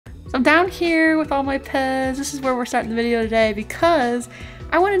So I'm down here with all my PEZ. This is where we're starting the video today because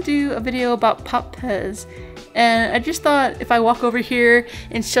I want to do a video about Pop PEZ. And I just thought if I walk over here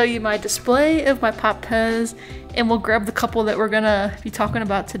and show you my display of my Pop PEZ, and we'll grab the couple that we're gonna be talking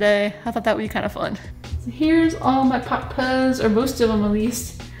about today. I thought that would be kind of fun. So here's all my Pop PEZ, or most of them at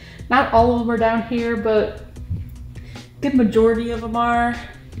least. Not all of them are down here, but a good majority of them are.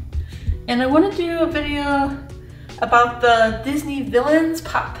 And I want to do a video about the Disney Villains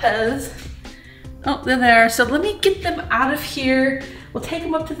Pop PEZ. Oh, they're there. So let me get them out of here. We'll take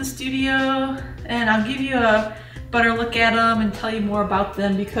them up to the studio and I'll give you a better look at them and tell you more about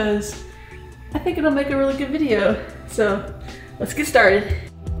them because I think it'll make a really good video. So let's get started.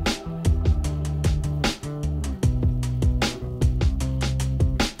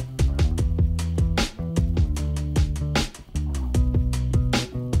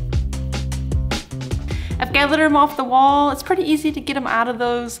 I've gathered them off the wall. It's pretty easy to get them out of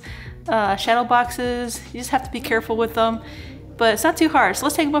those shadow boxes. You just have to be careful with them, but it's not too hard. So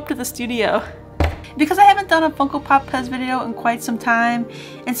let's take them up to the studio. Because I haven't done a Funko Pop PEZ video in quite some time,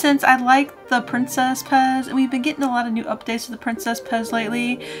 and since I like the Princess PEZ, and we've been getting a lot of new updates to the Princess PEZ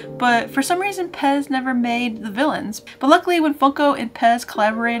lately, but for some reason PEZ never made the villains. But luckily when Funko and PEZ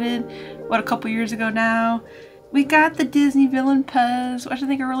collaborated, a couple years ago now, we got the Disney Villains PEZ, which I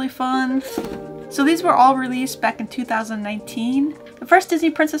think are really fun. So these were all released back in 2019. The first Disney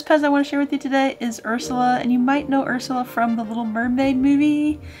Princess PEZ I want to share with you today is Ursula, and you might know Ursula from the Little Mermaid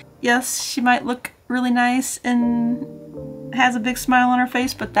movie. Yes, she might look really nice and has a big smile on her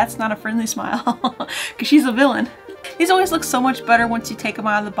face, but that's not a friendly smile because she's a villain. These always look so much better once you take them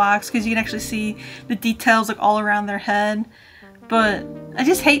out of the box because you can actually see the details like all around their head. But I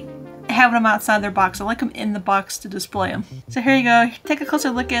just hate having them outside their box. I like them in the box to display them. So here you go. Take a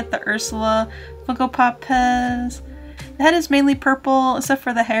closer look at the Ursula Funko Pop PEZ. The head is mainly purple except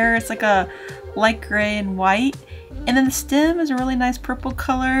for the hair. It's like a light gray and white. And then the stem is a really nice purple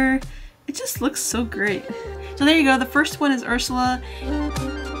color. It just looks so great. So there you go. The first one is Ursula.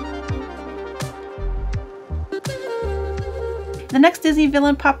 The next Disney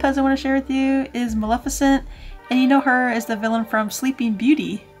Villain Pop PEZ I want to share with you is Maleficent. And you know her as the villain from Sleeping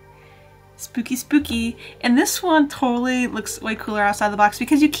Beauty. Spooky, spooky. And this one totally looks way cooler outside the box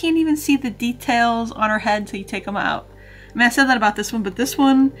because you can't even see the details on her head until you take them out. I mean, I said that about this one, but this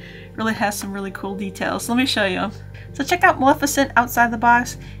one really has some really cool details. So let me show you. So check out Maleficent outside the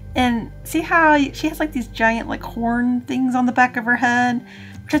box and see how she has like these giant like horn things on the back of her head,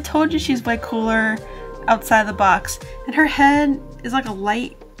 which I told you she's way cooler outside the box. And her head is like a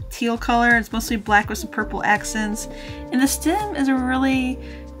light teal color. It's mostly black with some purple accents. And the stem is a really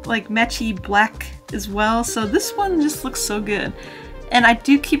like matchy black as well. So this one just looks so good. And I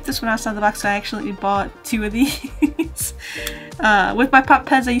do keep this one outside the box, so I actually bought 2 of these. With my Pop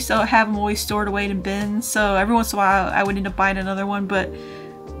PEZ, I used to have them always stored away in bins, so every once in a while I would end up buying another one, but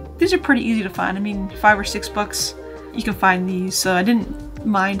these are pretty easy to find. I mean, $5 or $6 you can find these, so I didn't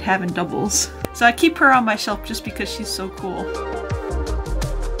mind having doubles. So I keep her on my shelf just because she's so cool.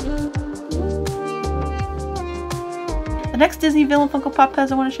 The next Disney Villain Funko Pop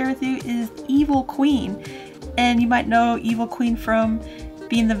PEZ I want to share with you is Evil Queen. And you might know Evil Queen from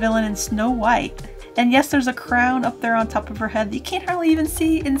being the villain in Snow White. And yes, there's a crown up there on top of her head that you can't hardly even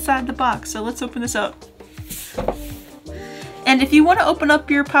see inside the box. So let's open this up. And if you want to open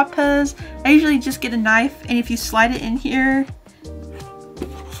up your Pop PEZ, I usually just get a knife, and if you slide it in here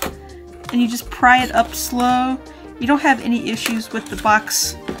and you just pry it up slow, you don't have any issues with the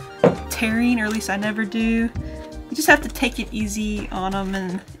box tearing, or at least I never do. You just have to take it easy on them,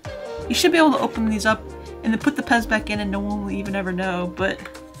 and you should be able to open these up and then put the PEZ back in and no one will even ever know, but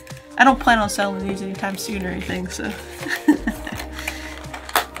I don't plan on selling these anytime soon or anything, so.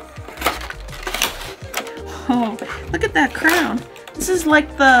 Oh, look at that crown. This is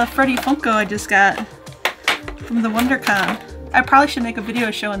like the Freddy Funko I just got from the WonderCon. I probably should make a video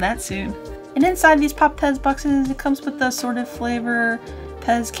showing that soon. And inside these Pop PEZ boxes, it comes with the assorted flavor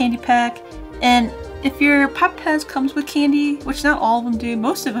PEZ candy pack. And if your Pop PEZ comes with candy, which not all of them do,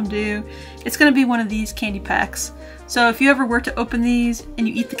 most of them do, it's going to be one of these candy packs. So if you ever were to open these and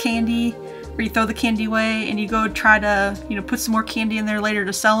you eat the candy, or you throw the candy away and you go try to, put some more candy in there later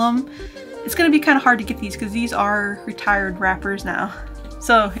to sell them, it's going to be kind of hard to get these because these are retired wrappers now.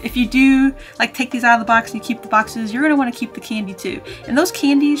 So if you do take these out of the box and you keep the boxes, you're going to want to keep the candy too. And those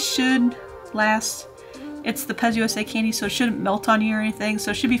candies should last. It's the PEZ USA candy, so it shouldn't melt on you or anything,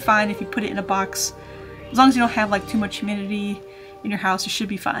 so it should be fine if you put it in a box. As long as you don't have too much humidity in your house, it should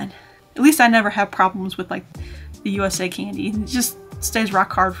be fine. At least I never have problems with the USA candy. It just stays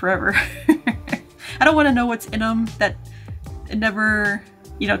rock hard forever. I don't want to know what's in them that it never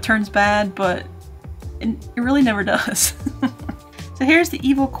you know, turns bad, but it really never does. So here's the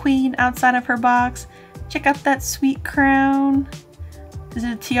evil queen outside of her box. Check out that sweet crown. Is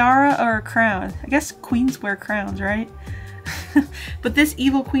it a tiara or a crown? I guess queens wear crowns, right? But this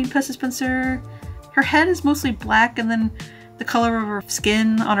evil queen PEZ dispenser, her head is mostly black, and then the color of her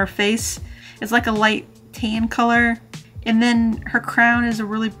skin on her face is like a light tan color. And then her crown is a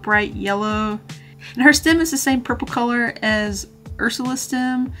really bright yellow. And her stem is the same purple color as Ursula's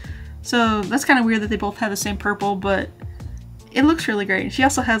stem. So that's kind of weird that they both have the same purple, but it looks really great. She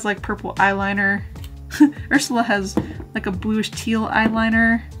also has like purple eyeliner. Ursula has like a bluish teal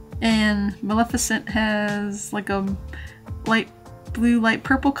eyeliner, and Maleficent has like a light blue, light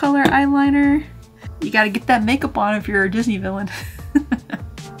purple color eyeliner. You gotta get that makeup on if you're a Disney villain.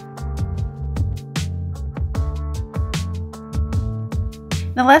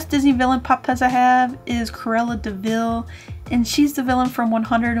 The last Disney Villain Pop PEZ I have is Cruella DeVille, and she's the villain from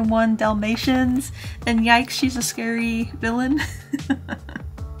 101 Dalmatians, and yikes, she's a scary villain.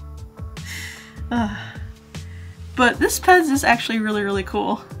 But this PEZ is actually really, really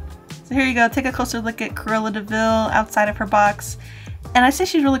cool. So here you go, take a closer look at Cruella DeVille outside of her box. And I say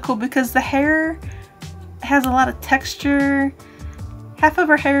she's really cool because the hair has a lot of texture. Half of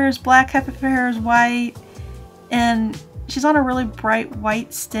her hair is black, half of her hair is white, and she's on a really bright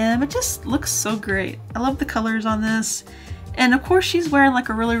white stem. It just looks so great. I love the colors on this. And of course she's wearing like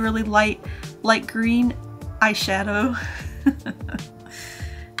a really, really light green eyeshadow.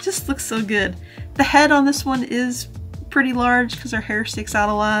 Just looks so good. The head on this one is pretty large because her hair sticks out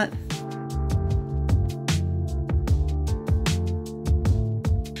a lot.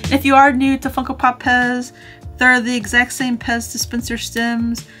 If you are new to Funko Pop PEZ, they're the exact same PEZ dispenser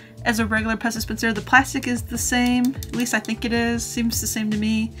stems as a regular PEZ dispenser. The plastic is the same, at least I think it is. Seems the same to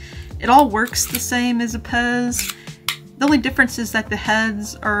me. It all works the same as a PEZ. The only difference is that the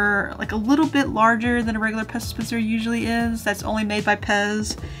heads are like a little bit larger than a regular PEZ dispenser usually is. That's only made by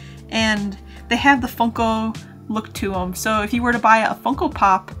PEZ. And they have the Funko look to them. So if you were to buy a Funko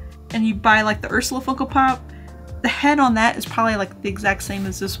Pop and you buy like the Ursula Funko Pop, the head on that is probably like the exact same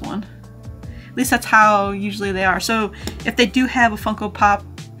as this one. At least that's how usually they are. So if they do have a Funko Pop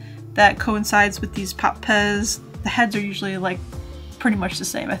that coincides with these Pop PEZ, the heads are usually like pretty much the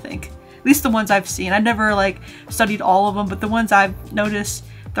same, I think. At least the ones I've seen. I've never like studied all of them, but the ones I've noticed,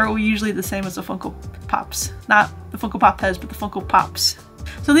 they're usually the same as the Funko Pops. Not the Funko Pop PEZ, but the Funko Pops.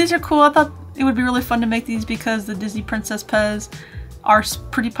 So these are cool. I thought it would be really fun to make these because the Disney Princess PEZ are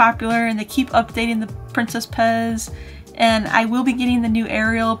pretty popular and they keep updating the Princess PEZ. And I will be getting the new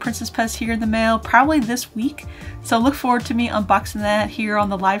Ariel Princess PEZ here in the mail probably this week. So look forward to me unboxing that here on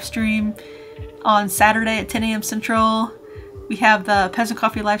the live stream on Saturday at 10 a.m. Central. We have the PEZ and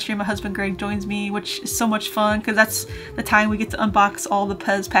Coffee live stream. My husband Greg joins me, which is so much fun because that's the time we get to unbox all the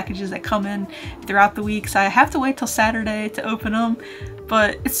PEZ packages that come in throughout the week. So I have to wait till Saturday to open them,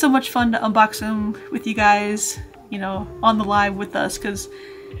 but it's so much fun to unbox them with you guys, you know, on the live with us because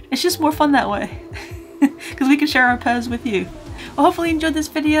it's just more fun that way. Because we can share our PEZ with you. Well, hopefully you enjoyed this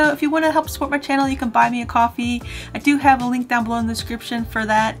video. If you want to help support my channel, you can buy me a coffee. I do have a link down below in the description for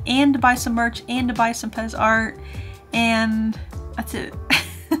that, and to buy some merch, and to buy some PEZ art. And that's it.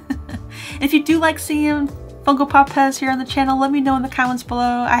 If you do like seeing Funko Pop PEZ here on the channel, let me know in the comments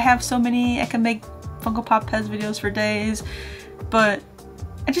below. I have so many, I can make Funko Pop PEZ videos for days, but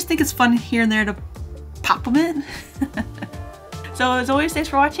I just think it's fun here and there to pop them in. So as always, thanks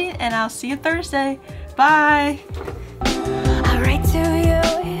for watching, and I'll see you Thursday. Bye!